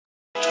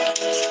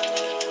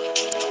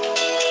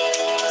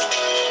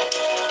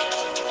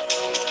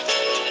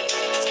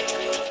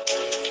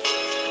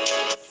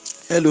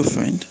Hello,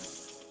 friend.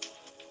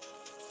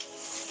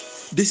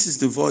 This is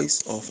the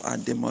voice of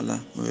Ademola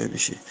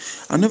Morebise.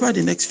 And over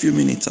the next few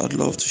minutes, I'd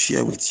love to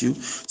share with you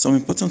some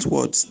important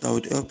words that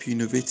would help you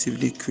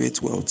innovatively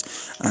create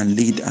wealth and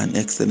lead an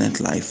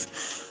excellent life.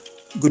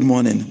 Good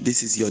morning.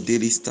 This is your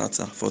daily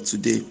starter for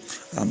today,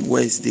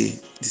 Wednesday,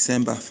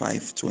 December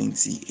 5,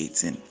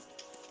 2018.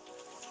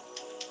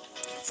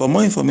 For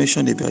more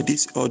information about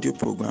this audio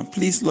program,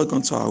 please log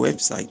on to our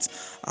website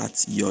at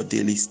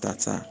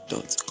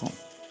yourdailystarter.com.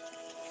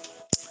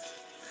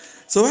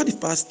 So over the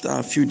past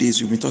few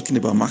days, we've been talking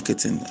about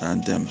marketing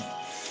and been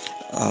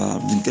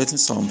getting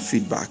some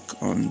feedback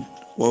on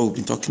what we've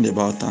been talking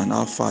about and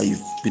how far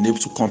you've been able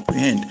to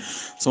comprehend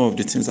some of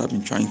the things I've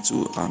been trying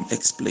to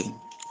explain.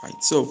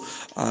 Right. So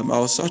I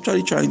was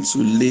actually trying to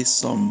lay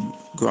some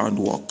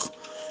groundwork,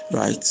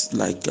 right?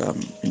 Like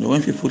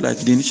when people, like,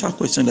 the initial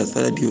question that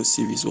started the whole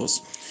series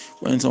was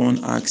when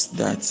someone asked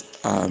that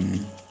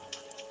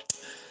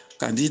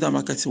can digital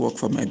marketing work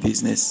for my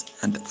business,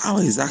 and how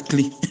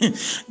exactly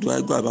do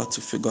I go about to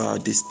figure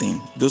out this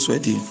thing? Those were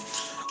the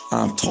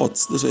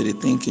thoughts, those were the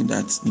thinking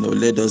that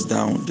led us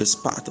down this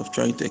path of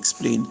trying to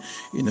explain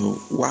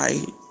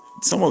why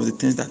some of the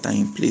things that are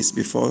in place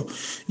before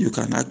you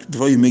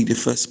make the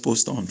first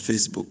post on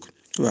Facebook,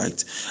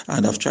 right?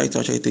 And I've tried to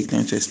actually take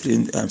time to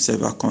explain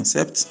several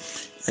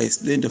concepts. I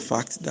explained the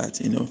fact that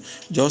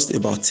just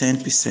about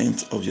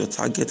 10% of your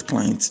target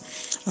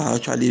clients are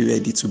actually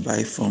ready to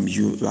buy from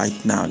you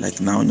right now, like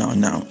now.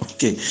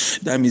 Okay,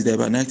 that means there are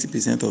about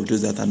 90% of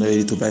those that are not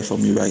ready to buy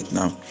from you right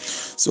now.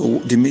 So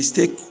the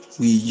mistake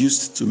we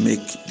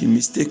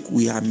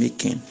are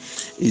making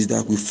is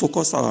that we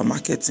focus our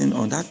marketing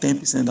on that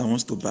 10% that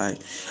wants to buy,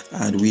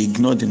 and we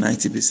ignore the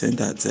 90%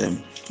 that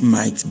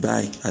might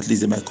buy. At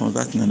least they might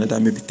convert in another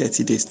maybe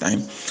 30 days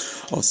time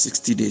or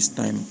 60 days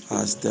time,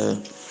 as the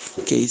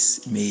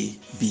case may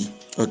be.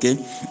 Okay.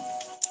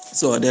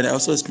 So then I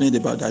also explained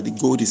about that the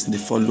gold is in the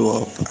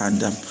follow-up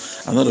and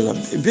another.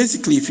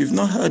 Basically, if you've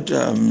not heard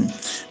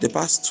the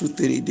past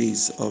 2-3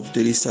 days of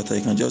Daily Starter,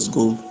 you can just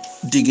go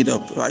dig it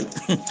up, right?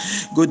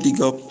 Go dig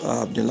up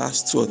the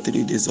last 2 or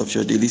 3 days of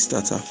your Daily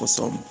Starter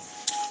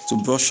to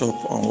brush up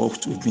on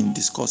what we've been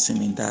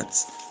discussing in that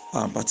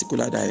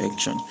particular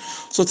direction.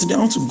 So today I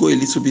want to go a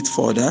little bit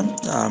further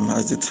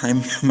as the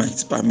time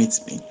might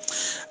permit me.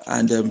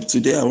 And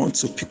today I want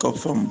to pick up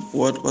from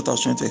what I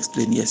was trying to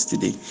explain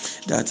yesterday,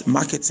 that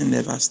marketing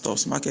never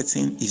stops.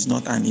 Marketing is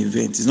not an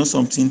event. It's not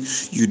something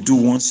you do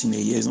once in a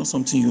year. It's not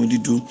something you only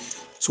do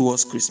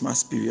towards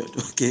Christmas period.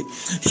 Okay.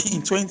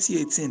 In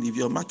 2018, if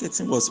your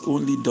marketing was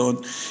only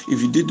done, if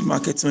you did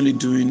marketing only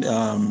during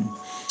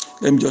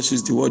let me just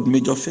use the word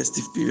major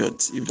festive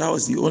periods, if that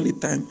was the only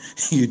time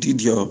you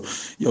did your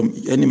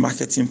any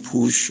marketing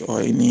push or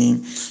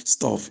any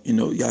stuff,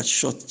 you are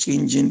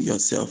shortchanging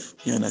yourself.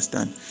 You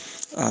understand?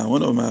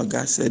 One of my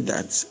guys said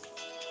that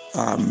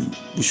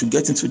we should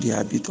get into the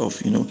habit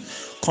of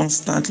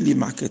constantly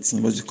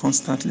marketing. Was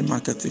constantly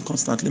marketing,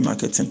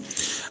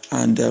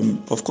 and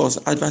of course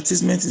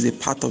advertisement is a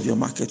part of your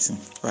marketing,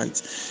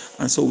 right?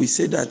 And so we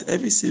say that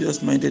every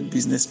serious-minded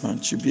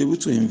businessman should be able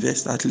to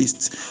invest at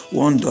least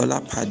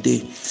 $1 per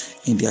day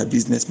in their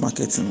business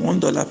marketing.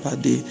 $1 per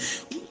day.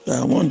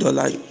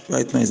 $1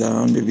 right now is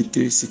around maybe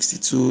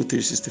 362,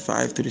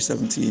 365,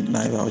 370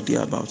 naira or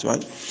thereabouts,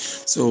 right?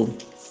 So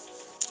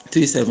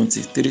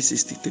 370,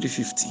 360,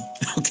 350.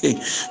 Okay,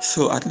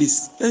 so at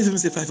least let's even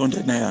say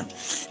 500 naira.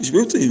 You should be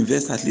able to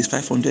invest at least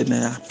 500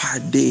 naira per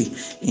day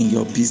in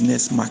your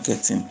business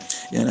marketing.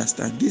 You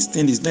understand? This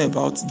thing is not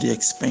about the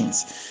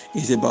expense.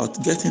 It's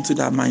about getting to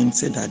that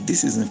mindset that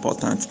this is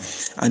important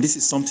and this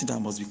is something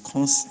that must be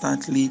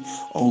constantly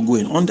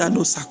ongoing. Under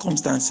no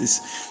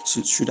circumstances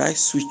should I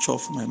switch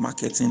off my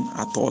marketing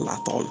at all.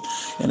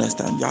 You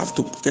understand? You have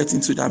to get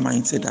into that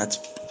mindset that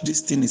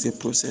this thing is a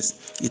process.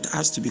 It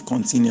has to be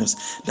continuous.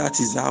 That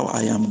is how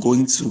I am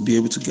going to be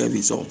able to get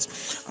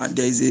results. And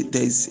there is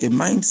a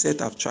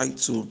mindset I've tried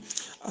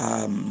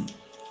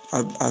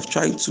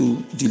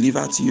to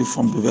deliver to you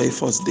from the very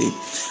first day,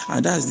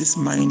 and that's this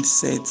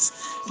mindset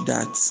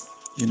that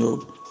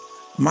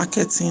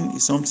marketing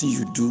is something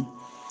you do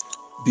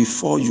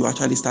before you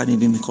actually start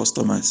needing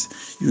customers.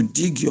 You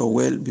dig your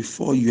well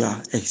before you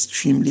are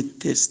extremely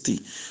thirsty,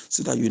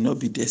 so that you will not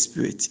be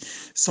desperate.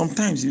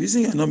 Sometimes the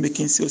reason you're not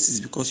making sales is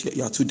because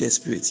you are too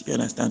desperate. You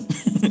understand?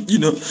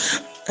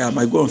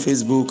 I go on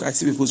Facebook, I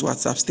see people's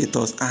WhatsApp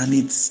status, and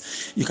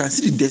you can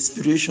see the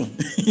desperation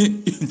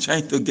in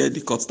trying to get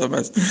the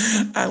customers.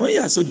 And when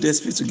you are so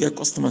desperate to get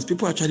customers,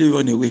 people actually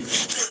run away.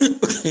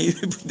 Okay,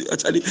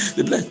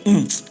 they be like,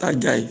 that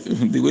guy,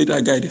 the way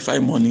that guy they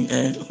find money,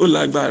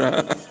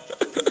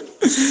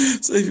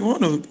 So if you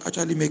want to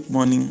actually make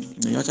money,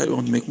 you actually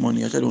want to make money,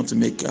 you actually want to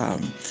make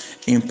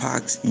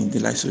impact in the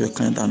lives of your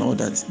client and all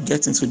that,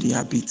 get into the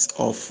habit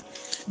of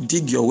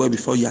dig your well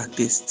before you are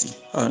tasty.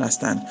 I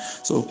understand.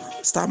 So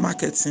start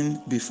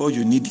marketing before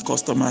you need the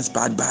customers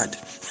bad.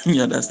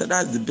 You understand?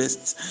 That's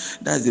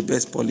the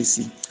best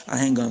policy. I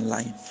hang on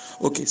line.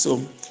 Okay,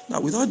 so now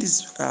with all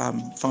this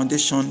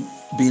foundation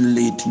being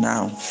laid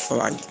now, all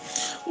right.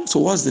 So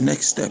what's the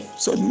next step?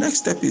 So the next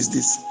step is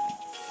this: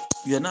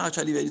 you are now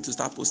actually ready to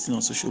start posting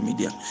on social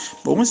media.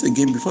 But once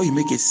again, before you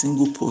make a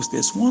single post,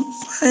 there's one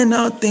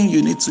final thing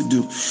you need to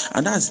do,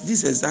 and this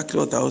is exactly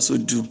what I also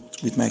do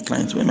with my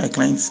clients. When my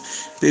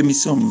clients pay me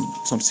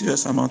some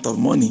serious amount of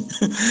money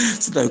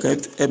so that I can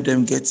help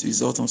them get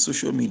results on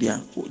social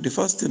media, the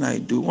first thing I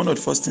do, one of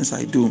the first things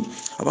I do,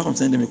 apart from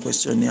sending them a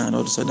questionnaire and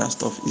all this other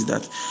stuff, is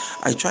that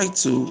I try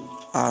to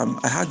I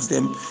ask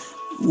them,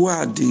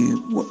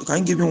 can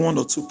you give me one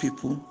or two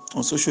people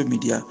on social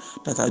media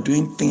that are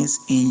doing things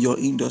in your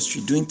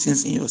industry, doing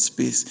things in your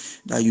space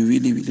that you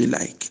really, really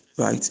like,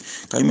 right?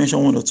 Can you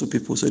mention one or two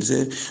people? So they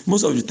say,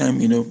 most of the time,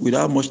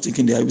 without much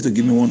thinking, they are able to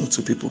give me one or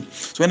two people.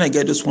 So when I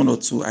get those one or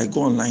two, I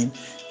go online,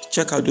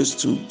 check out those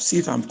two, see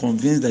if I'm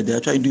convinced that they are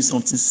trying to do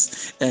something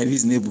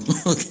reasonable.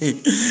 Okay,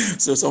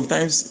 so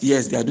sometimes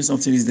yes, they are doing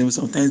something reasonable,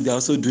 sometimes they're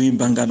also doing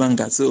banga,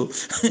 so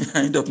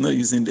I end up not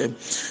using them.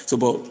 So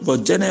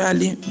but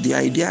generally the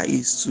idea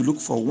is to look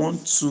for 1,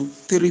 2,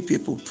 3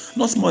 people,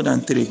 not more than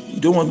 3. You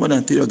don't want more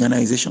than 3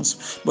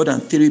 organizations, more than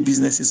 3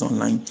 businesses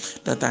online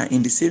that are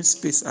in the same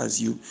space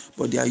as you,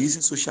 but they are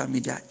using social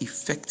media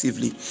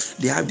effectively.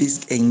 They have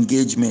this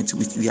engagement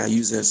with their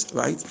users,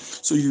 right?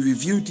 So you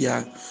review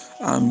their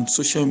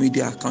social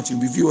media account, you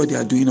review what they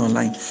are doing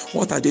online.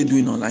 What are they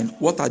doing online?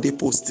 What are they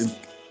posting?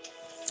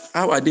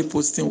 How are they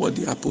posting what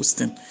they are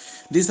posting?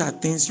 These are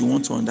things you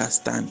want to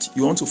understand.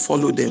 You want to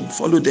follow them,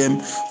 follow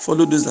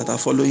those that are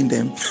following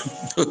them.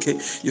 Okay,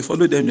 you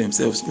follow them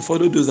themselves, you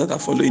follow those that are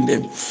following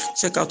them.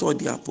 Check out what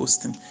they are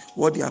posting,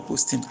 how they are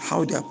posting,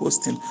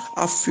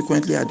 how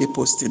frequently are they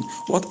posting,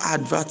 what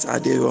adverts are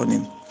they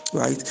running.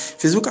 Right?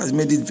 Facebook has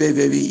made it very,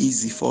 very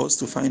easy for us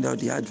to find out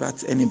the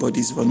adverts anybody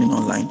is running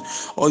online.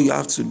 All you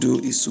have to do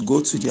is to go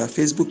to their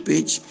Facebook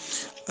page.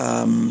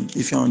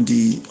 If you're on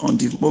the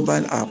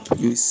mobile app,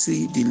 you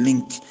see the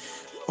link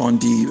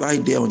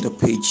right there on the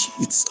page.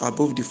 It's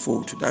above the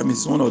fold. That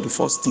means one of the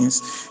first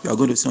things you are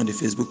going to see on the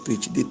Facebook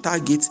page. They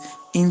target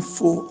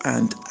info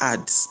and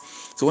ads.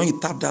 So when you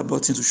tap that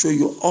button to show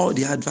you all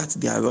the adverts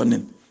they are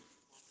running,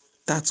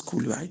 that's cool,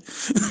 right?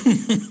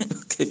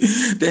 Okay.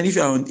 Then if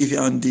you're on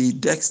the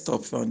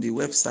desktop, on the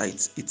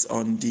website, it's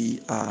on the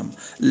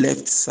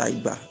left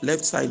sidebar.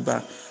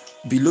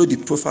 Below the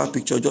profile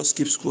picture, just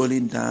keep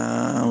scrolling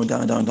down.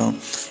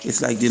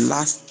 It's like the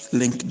last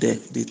link there.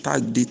 They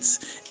tagged it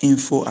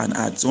info and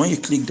ads. So when you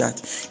click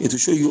that, it will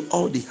show you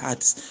all the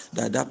ads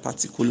that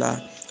particular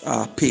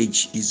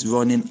page is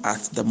running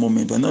at the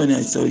moment. But not only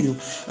I tell you,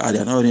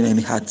 they're not running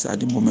any ads at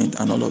the moment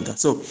and all of that.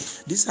 So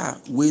these are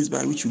ways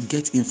by which you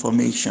get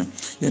information.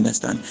 You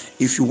understand?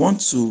 If you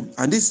want to,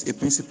 and this is a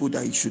principle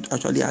that you should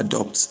actually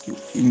adopt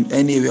in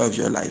any area of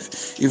your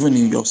life, even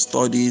in your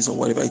studies or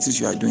whatever it is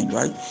you are doing,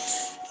 right?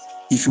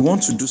 If you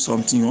want to do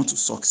something, you want to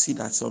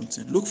succeed at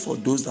something, look for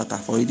those that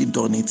have already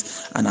done it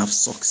and have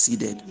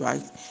succeeded,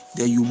 right?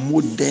 Then you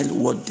model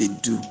what they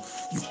do.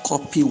 You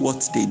copy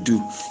what they do.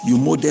 You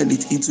model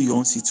it into your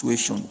own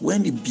situation.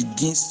 When it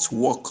begins to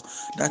work,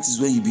 that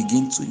is when you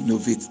begin to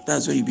innovate.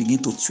 That's when you begin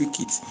to tweak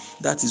it.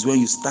 That is when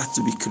you start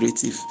to be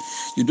creative.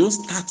 You don't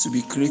start to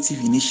be creative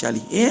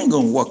initially. It ain't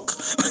gonna work.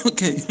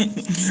 Okay.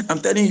 I'm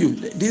telling you,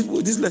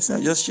 this lesson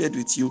I just shared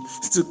with you,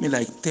 it took me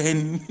like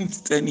 10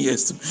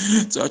 years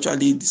to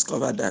actually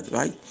discover that,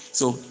 right?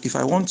 So if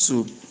I want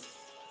to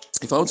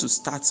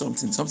start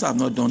something I've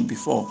not done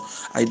before,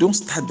 I don't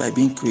start by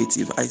being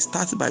creative. I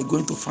start by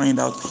going to find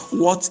out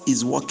what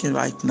is working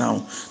right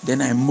now.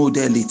 Then I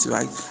model it,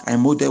 right? I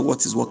model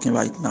what is working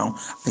right now.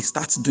 I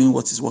start doing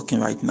what is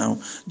working right now.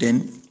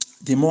 Then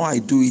the more I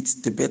do it,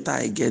 the better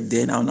I get.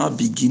 Then I'll now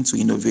begin to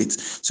innovate.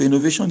 So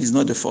innovation is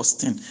not the first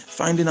thing.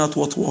 Finding out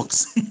what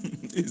works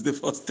is the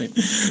first thing.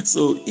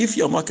 So if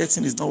your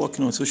marketing is not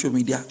working on social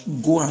media,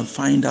 go and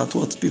find out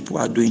what people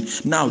are doing.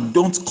 Now,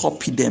 don't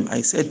copy them.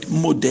 I said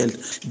model,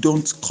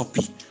 don't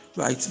copy.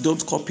 Right?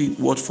 Don't copy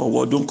word for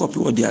word. Don't copy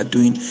what they are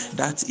doing.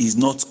 That is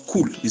not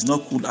cool. It's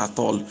not cool at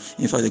all.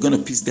 In fact, they're going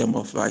to piss them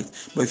off, right?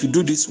 But if you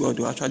do this well,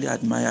 they'll actually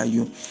admire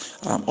you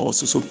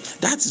also. So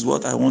that is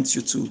what I want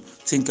you to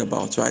think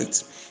about,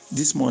 right?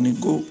 This morning,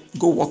 go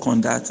work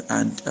on that,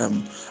 and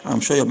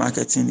I'm sure your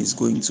marketing is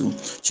going to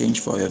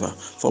change forever.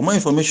 For more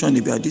information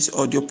about this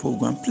audio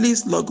program,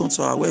 please log on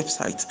to our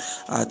website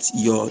at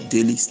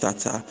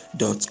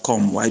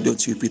yourdailystarter.com. Why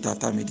don't you repeat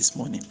after me this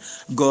morning?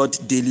 God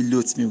daily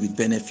loads me with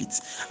benefits.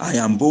 I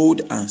am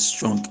bold and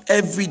strong.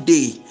 Every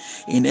day,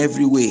 in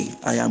every way,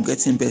 I am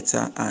getting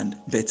better and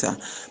better.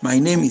 My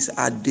name is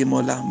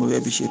Ademola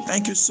Morebise.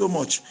 Thank you so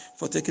much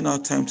for taking our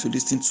time to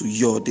listen to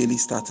Your Daily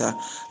Starter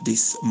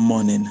this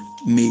morning.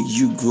 May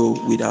you grow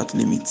without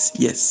limits.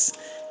 Yes,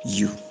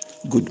 you.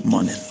 Good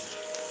morning.